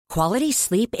Quality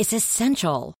sleep is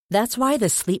essential. That's why the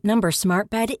Sleep Number Smart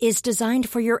Bed is designed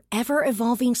for your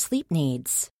ever-evolving sleep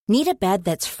needs. Need a bed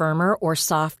that's firmer or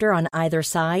softer on either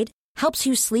side? Helps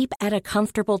you sleep at a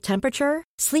comfortable temperature?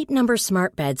 Sleep Number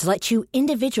Smart Beds let you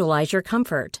individualize your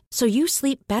comfort, so you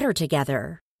sleep better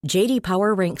together. J.D.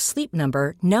 Power ranks Sleep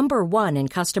Number number 1 in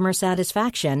customer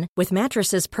satisfaction with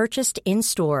mattresses purchased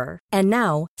in-store. And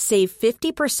now, save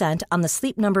 50% on the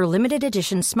Sleep Number Limited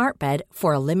Edition Smart Bed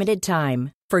for a limited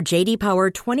time. For J.D. Power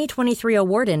 2023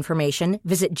 award information,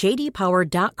 visit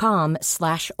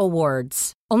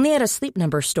jdpower.com/awards. Only at a Sleep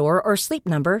Number store or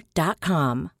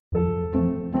sleepnumber.com.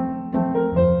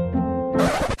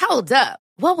 Hold up.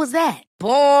 What was that?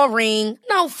 Boring.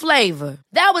 No flavor.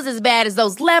 That was as bad as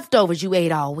those leftovers you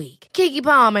ate all week. Keke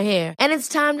Palmer here, and it's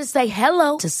time to say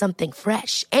hello to something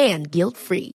fresh and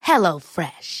guilt-free. Hello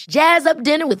Fresh. Jazz up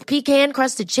dinner with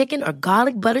pecan-crusted chicken or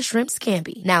garlic butter shrimp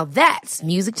scampi. Now that's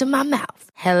music to my mouth.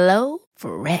 Hello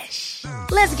Fresh.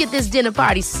 Let's get this dinner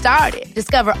party started.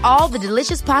 Discover all the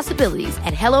delicious possibilities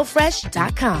at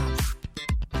hellofresh.com.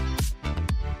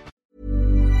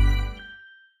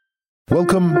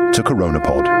 Welcome to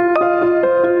CoronaPod.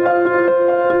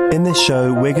 In this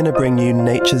show, we're going to bring you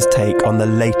nature's take on the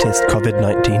latest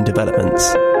COVID-19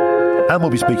 developments. And we'll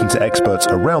be speaking to experts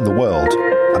around the world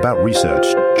about research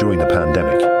during the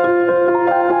pandemic.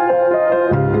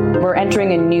 We're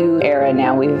entering a new era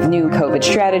now. We have new COVID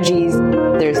strategies,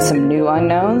 there's some new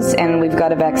unknowns, and we've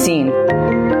got a vaccine.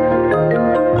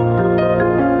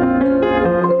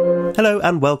 Hello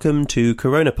and welcome to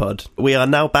CoronaPod. We are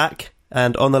now back,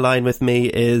 and on the line with me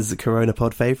is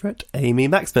CoronaPod favourite, Amy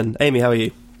Maxman. Amy, how are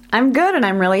you? I'm good, and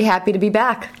I'm really happy to be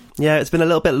back. Yeah, it's been a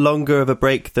little bit longer of a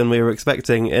break than we were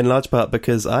expecting, in large part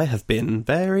because I have been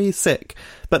very sick.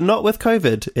 But not with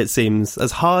COVID, it seems.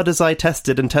 As hard as I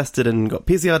tested and got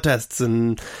PCR tests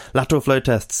and lateral flow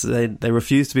tests, they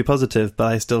refused to be positive, but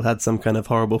I still had some kind of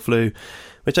horrible flu,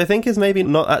 which I think is maybe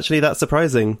not actually that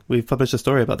surprising. We've published a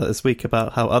story about that this week,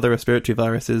 about how other respiratory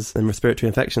viruses and respiratory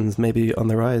infections may be on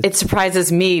the rise. It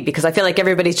surprises me because I feel like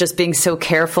everybody's just being so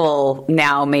careful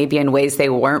now, maybe in ways they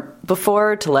weren't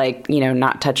before, to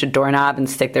not touch a doorknob and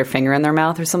stick their finger in their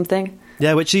mouth or something.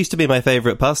 Yeah, which used to be my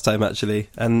favourite pastime, actually,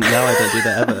 and now I don't do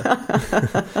that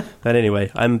ever. But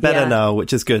anyway, I'm better now,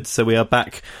 which is good. So we are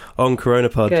back on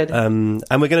CoronaPod. Good. And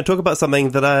we're going to talk about something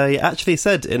that I actually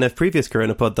said in a previous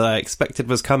CoronaPod that I expected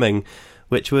was coming,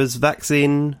 which was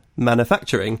vaccine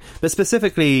manufacturing, but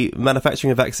specifically manufacturing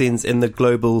of vaccines in the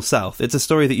global south. It's a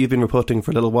story that you've been reporting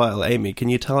for a little while. Amy, can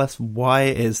you tell us why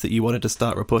it is that you wanted to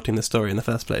start reporting the story in the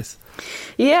first place?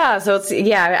 Yeah,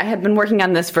 I had been working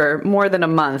on this for more than a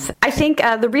month. I think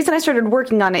the reason I started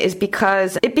working on it is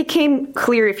because it became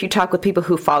clear, if you talk with people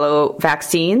who follow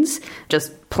vaccines,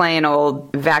 just plain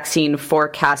old vaccine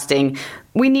forecasting,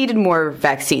 we needed more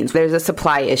vaccines. There's a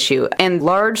supply issue. And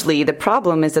largely, the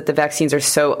problem is that the vaccines are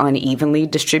so unevenly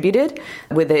distributed,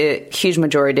 with a huge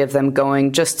majority of them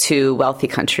going just to wealthy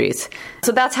countries.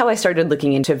 So that's how I started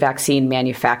looking into vaccine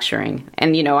manufacturing.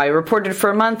 And, I reported for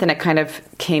a month and it kind of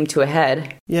came to a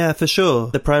head. Yeah, for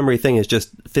sure. The primary thing is just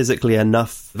physically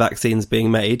enough vaccines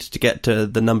being made to get to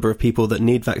the number of people that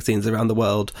need vaccines around the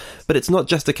world. But it's not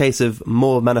just a case of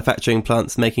more manufacturing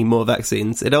plants making more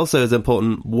vaccines. It also is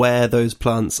important where those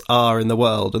plants are in the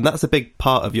world. And that's a big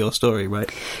part of your story, right?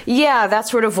 Yeah,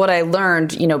 that's sort of what I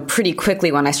learned, pretty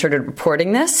quickly when I started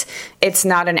reporting this. It's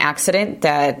not an accident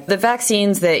that the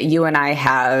vaccines that you and I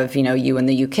have, you in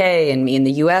the UK and me in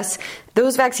the US,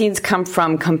 those vaccines come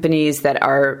from companies that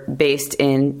are based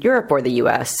in Europe or the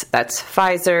US. That's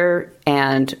Pfizer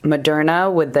and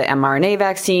Moderna with the mRNA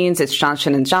vaccines. It's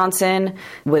Johnson & Johnson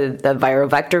with the viral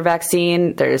vector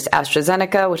vaccine. There's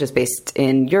AstraZeneca, which is based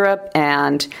in Europe,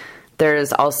 and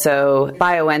there's also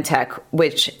BioNTech,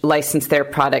 which licensed their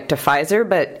product to Pfizer,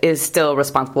 but is still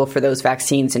responsible for those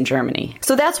vaccines in Germany.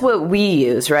 So that's what we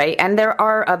use, right? And there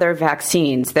are other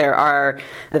vaccines. There are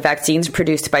the vaccines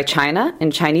produced by China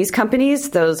and Chinese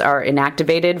companies. Those are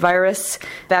inactivated virus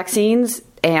vaccines.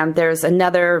 And there's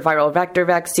another viral vector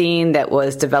vaccine that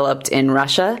was developed in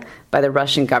Russia by the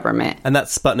Russian government. And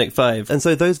that's Sputnik 5. And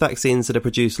so those vaccines that are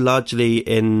produced largely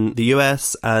in the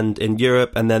US and in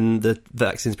Europe, and then the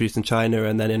vaccines produced in China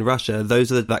and then in Russia,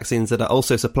 those are the vaccines that are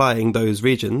also supplying those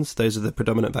regions. Those are the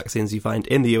predominant vaccines you find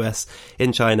in the US,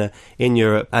 in China, in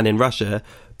Europe, and in Russia.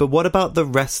 But what about the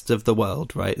rest of the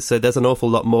world, right? So there's an awful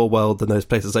lot more world than those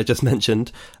places I just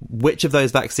mentioned. Which of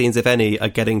those vaccines, if any, are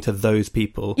getting to those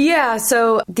people? Yeah,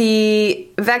 so the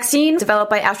vaccine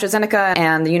developed by AstraZeneca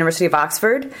and the University of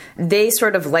Oxford, they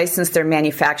sort of licensed their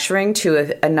manufacturing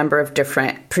to a number of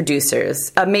different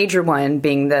producers. A major one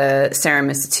being the Serum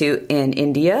Institute in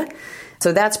India.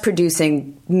 So that's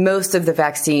producing most of the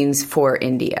vaccines for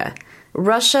India.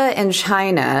 Russia and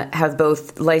China have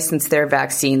both licensed their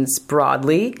vaccines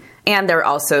broadly, and they're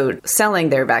also selling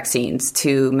their vaccines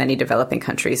to many developing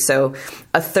countries. So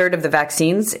a third of the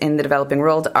vaccines in the developing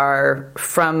world are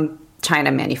from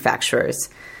China manufacturers.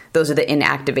 Those are the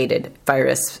inactivated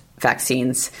virus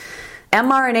vaccines.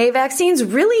 mRNA vaccines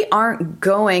really aren't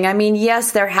going. I mean,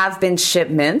 yes, there have been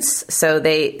shipments, so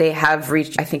they have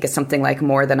reached, I think it's something like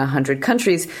more than 100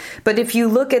 countries. But if you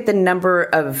look at the number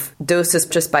of doses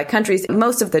just by countries,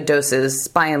 most of the doses,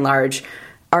 by and large,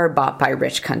 are bought by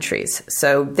rich countries.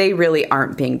 So they really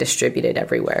aren't being distributed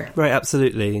everywhere. Right,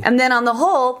 absolutely. And then on the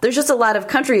whole, there's just a lot of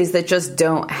countries that just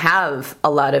don't have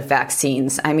a lot of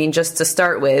vaccines. I mean, just to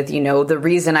start with, the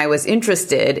reason I was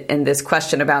interested in this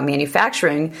question about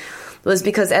manufacturing was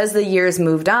because as the years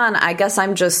moved on, I guess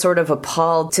I'm just sort of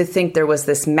appalled to think there was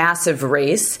this massive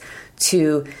race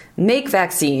to make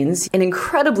vaccines in an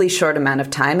incredibly short amount of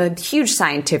time, a huge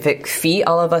scientific feat.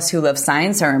 All of us who love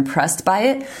science are impressed by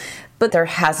it. But there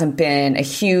hasn't been a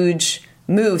huge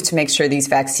move to make sure these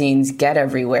vaccines get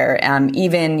everywhere.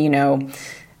 Even,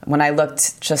 when I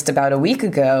looked just about a week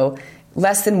ago,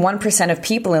 less than 1% of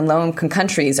people in low-income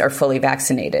countries are fully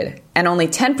vaccinated, and only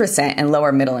 10% in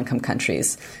lower middle-income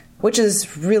countries, which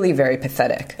is really very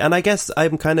pathetic. And I guess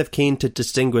I'm kind of keen to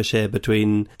distinguish here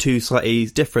between two slightly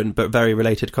different but very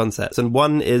related concepts. And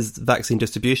one is vaccine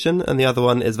distribution and the other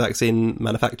one is vaccine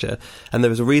manufacture. And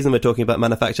there is a reason we're talking about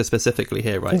manufacture specifically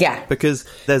here, right? Yeah. Because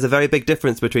there's a very big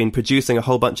difference between producing a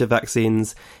whole bunch of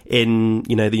vaccines in,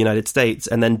 the United States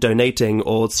and then donating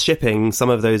or shipping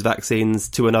some of those vaccines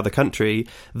to another country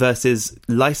versus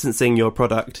licensing your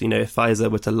product. If Pfizer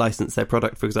were to license their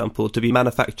product, for example, to be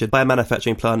manufactured by a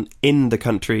manufacturing plant in the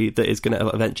country that is going to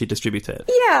eventually distribute it.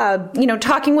 Yeah,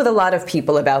 talking with a lot of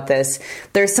people about this,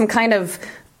 there's some kind of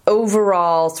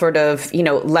overall sort of,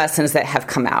 lessons that have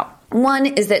come out. One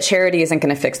is that charity isn't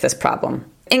going to fix this problem.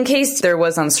 In case there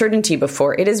was uncertainty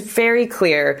before, it is very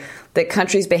clear that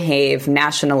countries behave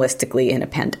nationalistically in a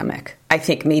pandemic. I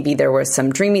think maybe there were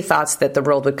some dreamy thoughts that the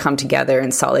world would come together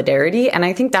in solidarity, and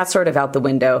I think that's sort of out the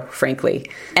window, frankly.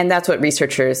 And that's what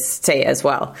researchers say as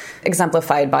well,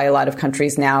 exemplified by a lot of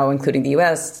countries now, including the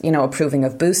US, approving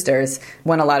of boosters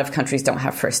when a lot of countries don't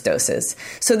have first doses.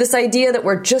 So this idea that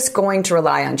we're just going to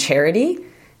rely on charity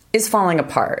is falling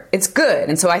apart. It's good.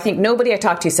 And so I think nobody I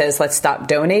talk to says, let's stop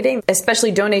donating. Especially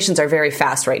donations are very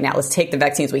fast right now. Let's take the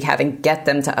vaccines we have and get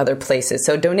them to other places.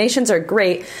 So donations are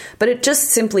great, but it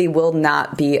just simply will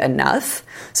not be enough.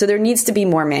 So there needs to be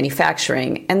more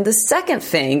manufacturing. And the second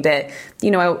thing that,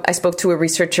 I spoke to a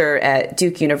researcher at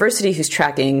Duke University who's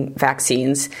tracking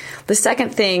vaccines. The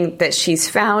second thing that she's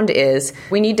found is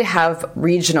we need to have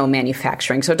regional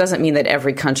manufacturing. So it doesn't mean that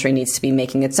every country needs to be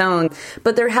making its own,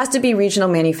 but there has to be regional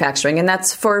manufacturing. And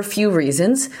that's for a few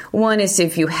reasons. One is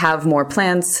if you have more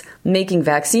plants making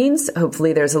vaccines,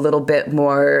 hopefully there's a little bit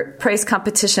more price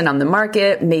competition on the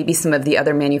market. Maybe some of the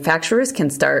other manufacturers can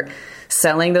start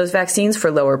selling those vaccines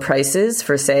for lower prices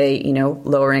for, say,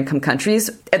 lower income countries.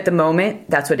 At the moment,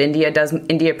 that's what India does.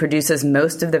 India produces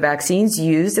most of the vaccines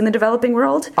used in the developing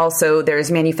world. Also, there's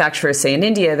manufacturers, say, in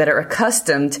India that are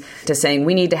accustomed to saying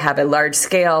we need to have a large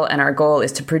scale and our goal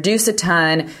is to produce a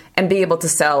ton and be able to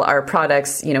sell our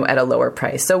products, at a lower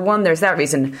price. So one, there's that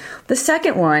reason. The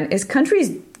second one is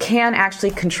countries can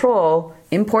actually control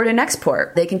import and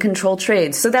export. They can control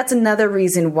trade. So that's another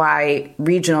reason why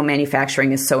regional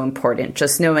manufacturing is so important.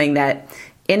 Just knowing that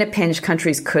in a pinch,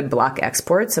 countries could block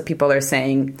exports. So people are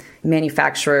saying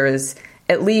manufacturers,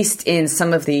 at least in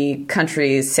some of the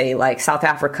countries, say like South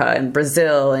Africa and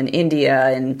Brazil and India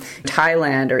and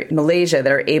Thailand or Malaysia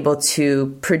that are able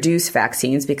to produce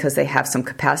vaccines because they have some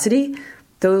capacity,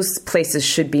 those places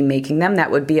should be making them.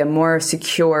 That would be a more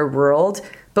secure world,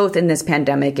 both in this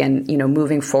pandemic and,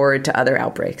 moving forward to other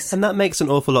outbreaks. And that makes an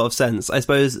awful lot of sense. I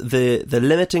suppose the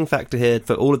limiting factor here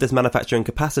for all of this manufacturing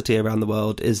capacity around the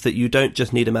world is that you don't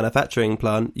just need a manufacturing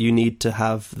plant, you need to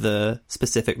have the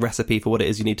specific recipe for what it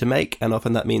is you need to make. And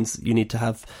often that means you need to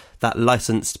have that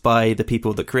licensed by the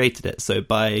people that created it. So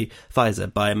by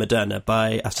Pfizer, by Moderna,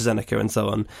 by AstraZeneca and so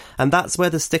on. And that's where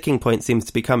the sticking point seems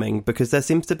to be coming, because there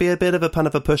seems to be a bit of a kind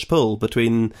of a push-pull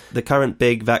between the current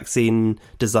big vaccine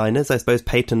designers, I suppose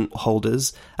patent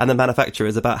holders, and the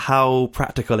manufacturers about how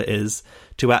practical it is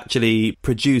to actually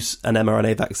produce an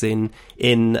mRNA vaccine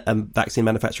in a vaccine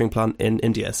manufacturing plant in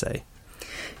India, say.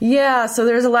 Yeah, so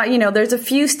there's a lot, there's a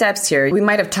few steps here. We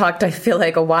might have talked, I feel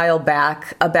like, a while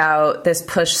back about this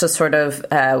push to sort of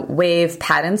waive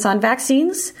patents on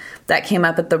vaccines. That came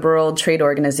up at the World Trade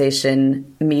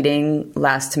Organization meeting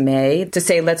last May to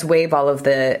say, let's waive all of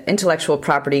the intellectual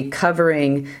property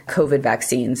covering COVID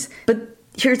vaccines. But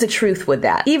here's the truth with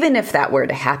that. Even if that were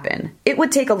to happen, it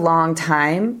would take a long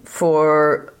time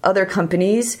for other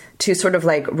companies to sort of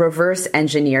like reverse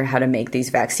engineer how to make these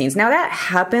vaccines. Now, that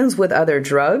happens with other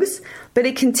drugs, but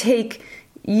it can take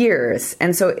years.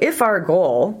 And so if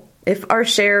our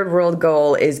shared world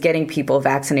goal is getting people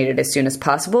vaccinated as soon as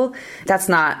possible, that's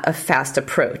not a fast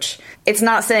approach. It's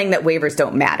not saying that waivers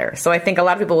don't matter. So I think a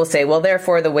lot of people will say, well,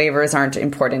 therefore the waivers aren't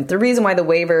important. The reason why the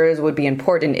waivers would be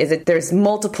important is that there's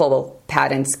multiple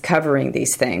patents covering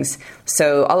these things.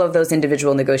 So all of those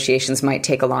individual negotiations might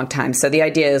take a long time. So the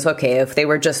idea is, okay, if they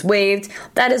were just waived,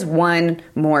 that is one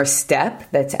more step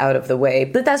that's out of the way.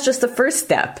 But that's just the first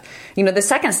step. The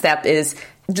second step is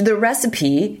the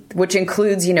recipe, which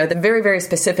includes, the very, very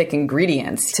specific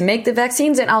ingredients to make the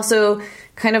vaccines and also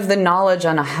kind of the knowledge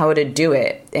on how to do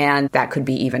it. And that could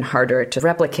be even harder to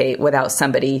replicate without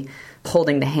somebody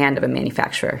holding the hand of a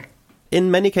manufacturer.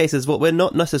 In many cases, what we're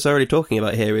not necessarily talking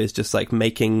about here is just like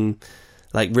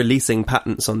releasing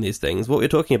patents on these things. What we're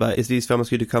talking about is these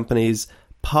pharmaceutical companies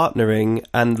partnering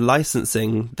and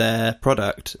licensing their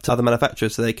product to other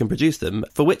manufacturers so they can produce them,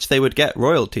 for which they would get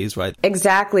royalties, right?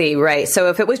 Exactly, right. So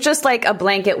if it was just like a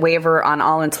blanket waiver on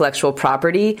all intellectual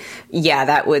property, yeah,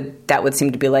 that would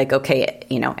seem to be like, okay,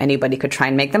 anybody could try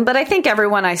and make them. But I think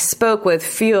everyone I spoke with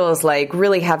feels like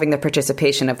really having the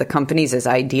participation of the companies is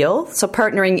ideal. So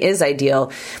partnering is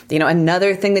ideal.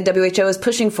 Another thing the WHO is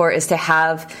pushing for is to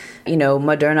have,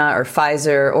 Moderna or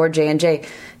Pfizer or J&J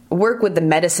work with the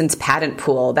Medicines Patent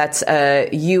Pool. That's a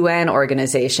UN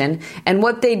organization. And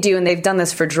what they do, and they've done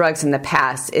this for drugs in the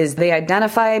past, is they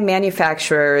identify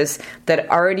manufacturers that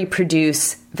already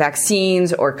produce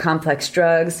vaccines or complex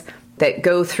drugs that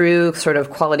go through sort of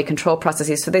quality control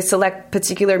processes. So they select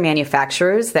particular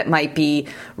manufacturers that might be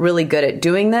really good at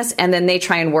doing this, and then they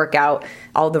try and work out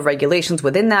all the regulations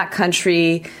within that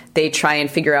country. They try and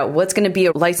figure out what's going to be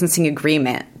a licensing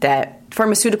agreement that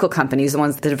pharmaceutical companies, the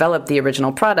ones that develop the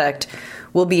original product,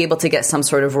 will be able to get some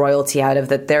sort of royalty out of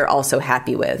that they're also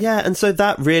happy with. Yeah, and so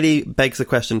that really begs the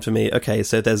question for me. Okay,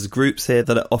 so there's groups here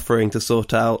that are offering to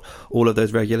sort out all of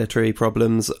those regulatory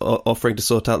problems, offering to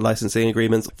sort out licensing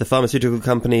agreements. The pharmaceutical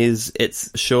companies,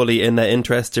 it's surely in their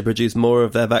interest to produce more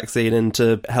of their vaccine and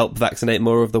to help vaccinate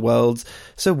more of the world.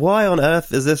 So why on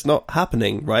earth is this not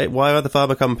happening, right? Why are the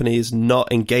pharma companies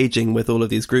not engaging with all of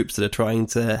these groups that are trying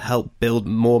to help build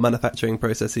more manufacturing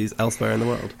processes elsewhere in the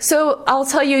world? So I'll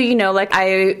tell you,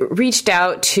 I reached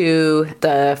out to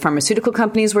the pharmaceutical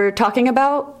companies we're talking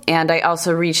about, and I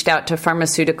also reached out to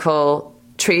pharmaceutical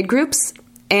trade groups,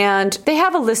 and they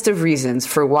have a list of reasons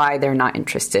for why they're not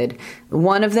interested.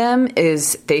 One of them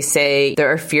is they say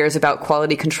there are fears about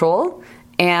quality control.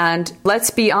 And let's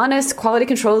be honest, quality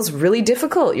control is really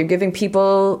difficult. You're giving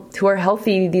people who are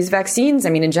healthy these vaccines. I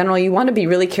mean, in general, you want to be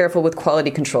really careful with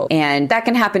quality control. And that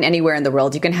can happen anywhere in the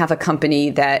world. You can have a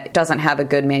company that doesn't have a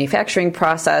good manufacturing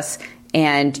process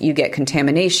and you get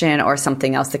contamination or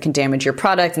something else that can damage your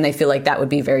product, and they feel like that would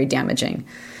be very damaging.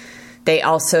 They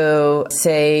also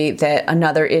say that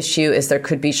another issue is there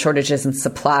could be shortages in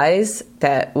supplies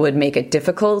that would make it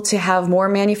difficult to have more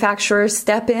manufacturers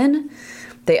step in.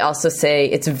 They also say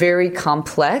it's very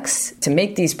complex to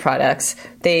make these products.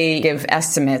 They give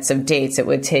estimates of dates. It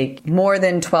would take more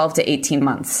than 12 to 18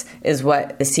 months, is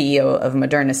what the CEO of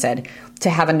Moderna said, to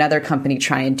have another company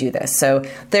try and do this. So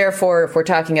therefore, if we're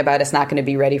talking about it's not going to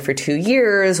be ready for 2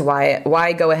 years,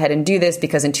 why go ahead and do this?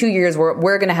 Because in 2 years,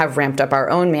 we're going to have ramped up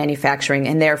our own manufacturing,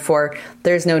 and therefore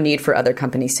there's no need for other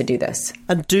companies to do this.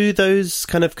 And do those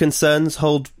kind of concerns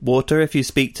hold water if you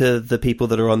speak to the people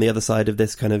that are on the other side of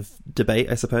this kind of debate,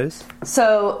 I suppose?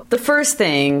 So the first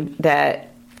thing that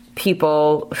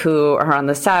people who are on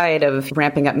the side of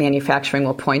ramping up manufacturing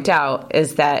will point out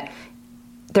is that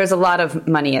there's a lot of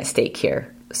money at stake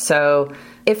here. So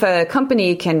if a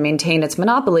company can maintain its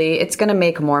monopoly, it's going to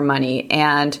make more money,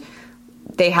 and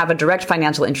they have a direct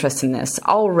financial interest in this.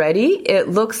 Already, it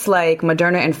looks like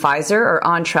Moderna and Pfizer are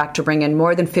on track to bring in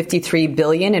more than $53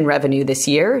 billion in revenue this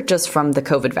year just from the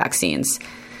COVID vaccines.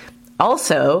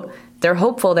 Also, they're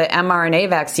hopeful that mRNA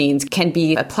vaccines can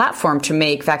be a platform to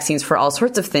make vaccines for all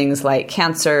sorts of things like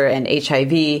cancer and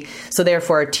HIV. So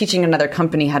therefore, teaching another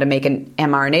company how to make an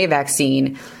mRNA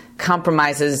vaccine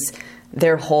compromises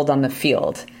their hold on the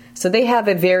field. So they have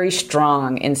a very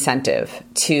strong incentive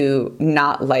to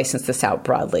not license this out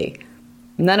broadly.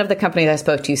 None of the companies I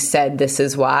spoke to said this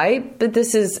is why, but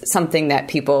this is something that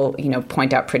people,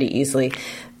 point out pretty easily.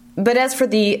 But as for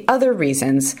the other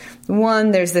reasons,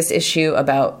 one, there's this issue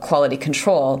about quality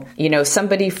control.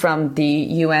 Somebody from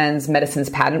the UN's medicines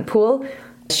patent pool,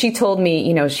 she told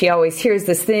me, she always hears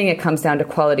this thing, it comes down to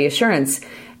quality assurance.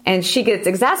 And she gets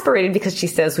exasperated because she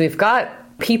says, we've got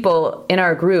people in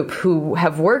our group who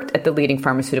have worked at the leading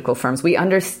pharmaceutical firms. We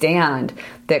understand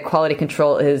that quality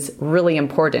control is really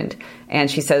important.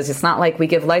 And she says, it's not like we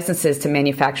give licenses to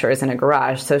manufacturers in a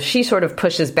garage. So she sort of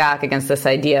pushes back against this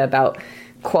idea about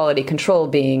quality control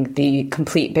being the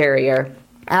complete barrier.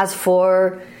 As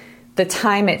for the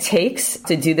time it takes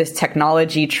to do this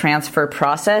technology transfer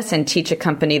process and teach a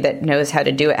company that knows how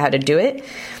to do it,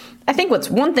 I think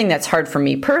one thing that's hard for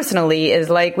me personally is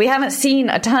we haven't seen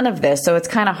a ton of this, so it's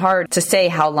kind of hard to say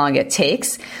how long it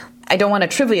takes. I don't want to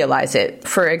trivialize it.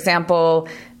 For example,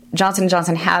 Johnson &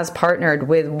 Johnson has partnered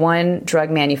with one drug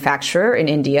manufacturer in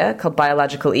India called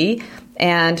Biological E,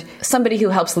 and somebody who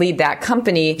helps lead that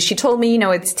company, she told me,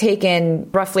 it's taken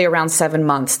roughly around 7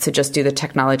 months to just do the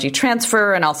technology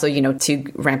transfer and also,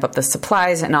 to ramp up the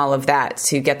supplies and all of that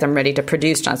to get them ready to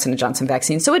produce Johnson & Johnson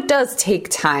vaccines. So it does take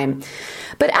time.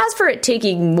 But as for it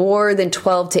taking more than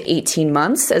 12 to 18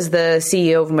 months, as the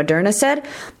CEO of Moderna said,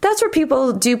 that's where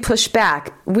people do push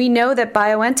back. We know that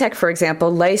BioNTech, for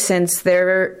example, licensed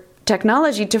their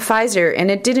technology to Pfizer,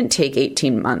 and it didn't take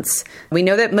 18 months. We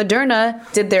know that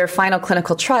Moderna did their final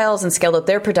clinical trials and scaled up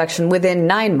their production within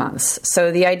 9 months.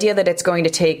 So the idea that it's going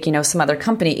to take, some other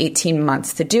company 18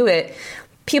 months to do it,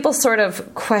 people sort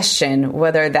of question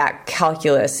whether that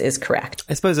calculus is correct.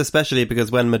 I suppose especially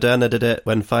because when Moderna did it,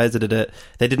 when Pfizer did it,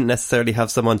 they didn't necessarily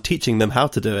have someone teaching them how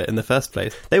to do it in the first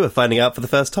place. They were finding out for the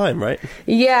first time, right?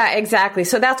 Yeah, exactly.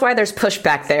 So that's why there's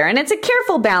pushback there. And it's a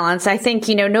careful balance. I think,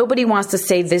 nobody wants to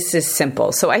say this is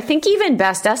simple. So I think even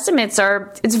best estimates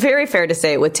it's very fair to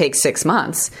say it would take 6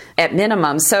 months at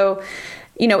minimum. So,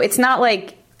 it's not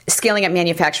like scaling up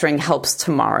manufacturing helps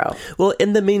tomorrow. Well,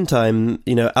 in the meantime,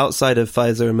 outside of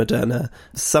Pfizer and Moderna,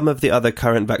 some of the other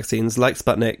current vaccines, like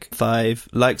Sputnik 5,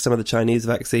 like some of the Chinese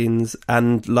vaccines,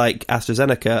 and like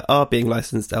AstraZeneca, are being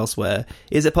licensed elsewhere.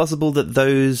 Is it possible that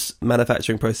those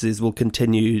manufacturing processes will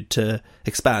continue to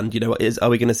expand? Are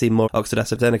we going to see more Oxford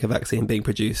AstraZeneca vaccine being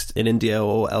produced in India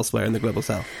or elsewhere in the global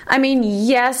south? I mean,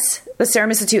 yes, the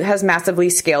Serum Institute has massively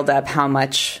scaled up how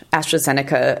much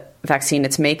AstraZeneca vaccine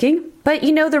it's making. But,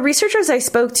 the researchers I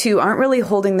spoke to aren't really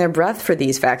holding their breath for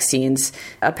these vaccines.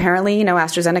 Apparently,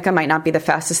 AstraZeneca might not be the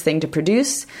fastest thing to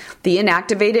produce. The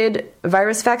inactivated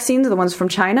virus vaccines, the ones from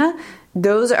China,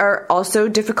 those are also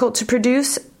difficult to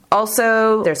produce.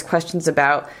 Also, there's questions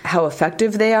about how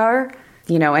effective they are.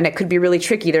 And it could be really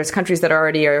tricky. There's countries that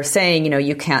already are saying,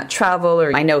 you can't travel.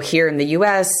 Or I know here in the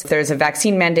U.S., there's a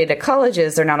vaccine mandate at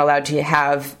colleges. They're not allowed to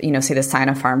have, say the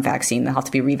Sinopharm vaccine. They'll have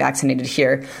to be revaccinated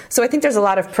here. So I think there's a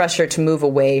lot of pressure to move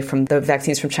away from the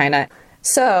vaccines from China.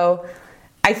 So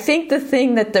I think the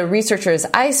thing that the researchers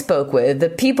I spoke with, the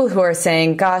people who are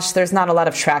saying, gosh, there's not a lot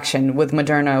of traction with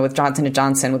Moderna, with Johnson &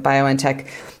 Johnson, with BioNTech,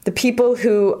 the people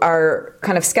who are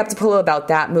kind of skeptical about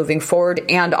that moving forward,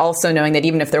 and also knowing that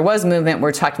even if there was movement,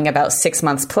 we're talking about 6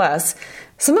 months plus,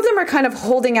 some of them are kind of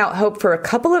holding out hope for a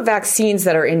couple of vaccines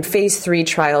that are in phase 3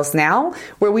 trials now,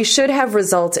 where we should have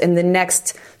results in the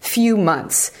next few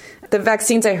months. The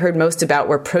vaccines I heard most about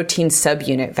were protein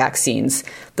subunit vaccines.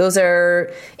 Those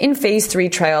are in phase 3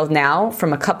 trials now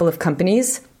from a couple of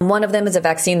companies. One of them is a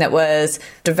vaccine that was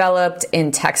developed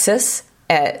in Texas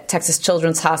at Texas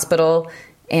Children's Hospital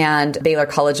and Baylor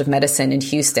College of Medicine in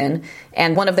Houston.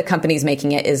 And one of the companies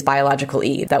making it is Biological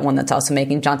E, that one that's also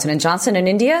making Johnson & Johnson in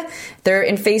India. They're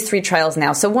in phase 3 trials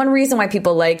now. So one reason why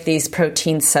people like these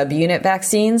protein subunit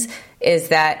vaccines is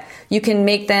that you can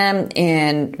make them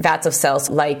in vats of cells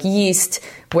like yeast,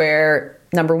 where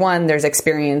number one, there's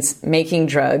experience making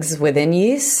drugs within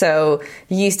yeast. So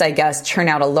yeast, I guess, churn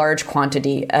out a large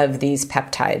quantity of these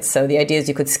peptides. So the idea is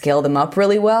you could scale them up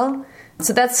really well.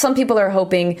 So that's, some people are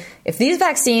hoping if these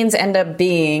vaccines end up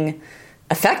being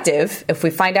effective, if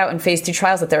we find out in phase 2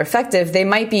 trials that they're effective, they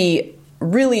might be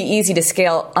really easy to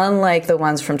scale, unlike the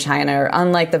ones from China or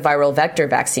unlike the viral vector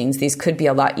vaccines. These could be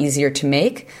a lot easier to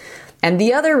make. And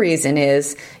the other reason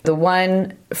is the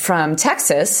one from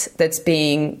Texas that's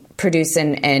being produced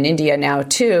in India now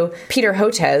too, Peter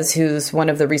Hotez, who's one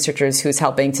of the researchers who's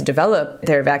helping to develop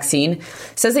their vaccine,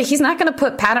 says that he's not going to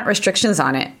put patent restrictions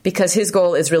on it because his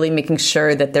goal is really making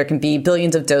sure that there can be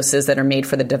billions of doses that are made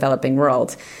for the developing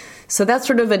world. So that's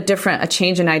sort of a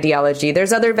change in ideology.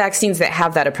 There's other vaccines that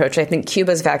have that approach. I think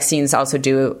Cuba's vaccines also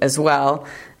do as well.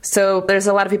 So there's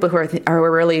a lot of people who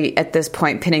are really at this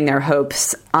point pinning their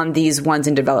hopes on these ones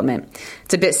in development.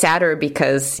 It's a bit sadder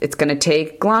because it's going to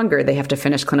take longer. They have to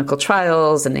finish clinical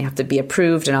trials and they have to be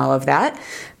approved and all of that.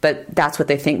 But that's what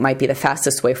they think might be the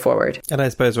fastest way forward. And I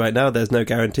suppose right now there's no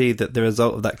guarantee that the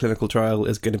result of that clinical trial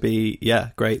is going to be,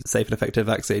 great, safe and effective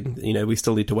vaccine. We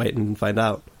still need to wait and find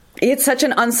out. It's such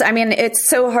it's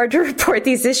so hard to report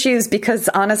these issues because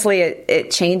honestly, it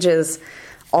changes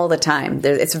all the time.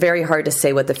 It's very hard to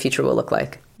say what the future will look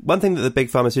like. One thing that the big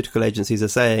pharmaceutical agencies are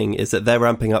saying is that they're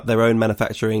ramping up their own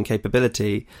manufacturing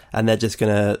capability and they're just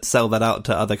going to sell that out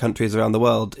to other countries around the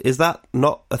world. Is that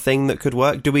not a thing that could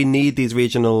work? Do we need these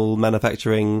regional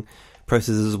manufacturing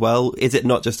processes as well? Is it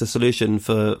not just a solution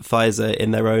for Pfizer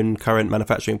in their own current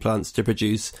manufacturing plants to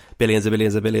produce billions and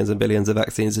billions and billions and billions of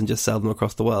vaccines and just sell them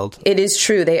across the world? It is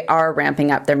true. They are ramping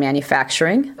up their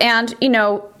manufacturing. And,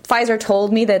 Pfizer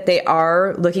told me that they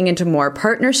are looking into more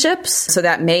partnerships, so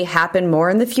that may happen more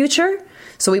in the future.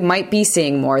 So we might be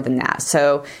seeing more than that.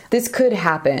 So this could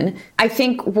happen. I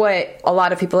think what a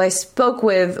lot of people I spoke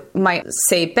with might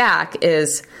say back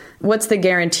is, what's the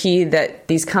guarantee that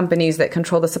these companies that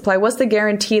control the supply, what's the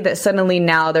guarantee that suddenly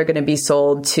now they're going to be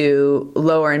sold to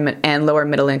lower and lower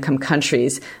middle income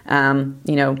countries?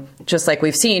 Just like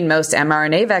we've seen, most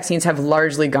mRNA vaccines have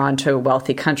largely gone to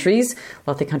wealthy countries.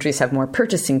 Wealthy countries have more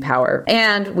purchasing power.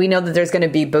 And we know that there's going to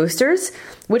be boosters,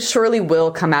 which surely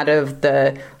will come out of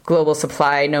the global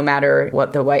supply, no matter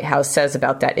what the White House says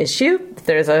about that issue. If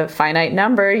there's a finite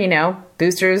number,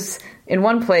 boosters in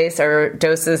one place or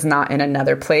doses not in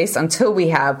another place until we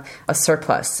have a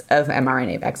surplus of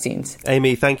mRNA vaccines.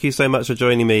 Amy, thank you so much for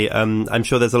joining me. I'm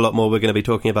sure there's a lot more we're going to be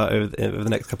talking about over the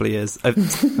next couple of years,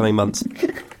 coming months.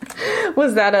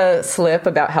 Was that a slip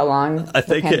about how long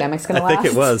the pandemic's going to last? I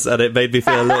think it was, and it made me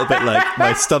feel a little bit like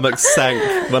my stomach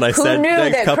sank when I said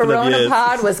next couple of years. Who knew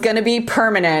that CoronaPod was going to be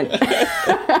permanent?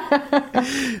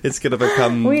 It's going to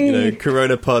become,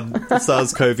 CoronaPod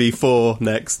SARS-CoV-4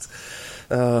 next.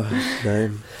 Oh,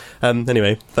 no.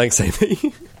 Anyway, thanks,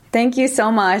 Amy. Thank you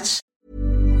so much.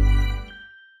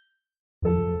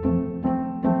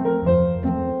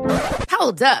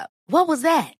 Hold up. What was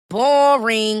that?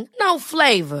 Boring. No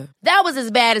flavor. That was as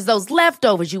bad as those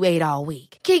leftovers you ate all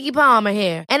week. Keke Palmer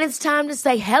here. And it's time to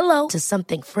say hello to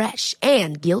something fresh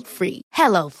and guilt-free.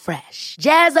 Hello Fresh.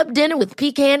 Jazz up dinner with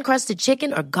pecan-crusted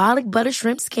chicken or garlic butter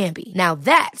shrimp scampi. Now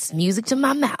that's music to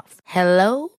my mouth.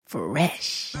 Hello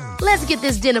Fresh. Let's get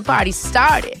this dinner party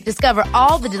started. Discover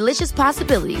all the delicious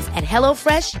possibilities at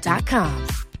HelloFresh.com.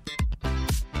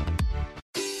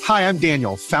 Hi, I'm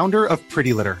Daniel, founder of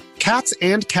Pretty Litter. Cats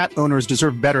and cat owners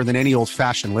deserve better than any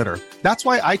old-fashioned litter. That's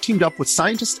why I teamed up with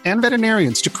scientists and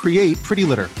veterinarians to create Pretty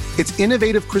Litter. Its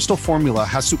innovative crystal formula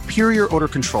has superior odor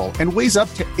control and weighs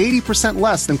up to 80%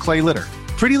 less than clay litter.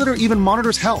 Pretty Litter even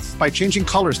monitors health by changing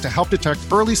colors to help detect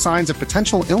early signs of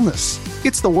potential illness.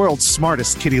 It's the world's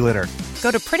smartest kitty litter. Go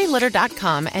to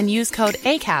prettylitter.com and use code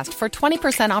ACAST for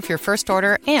 20% off your first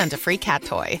order and a free cat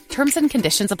toy. Terms and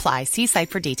conditions apply. See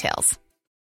site for details.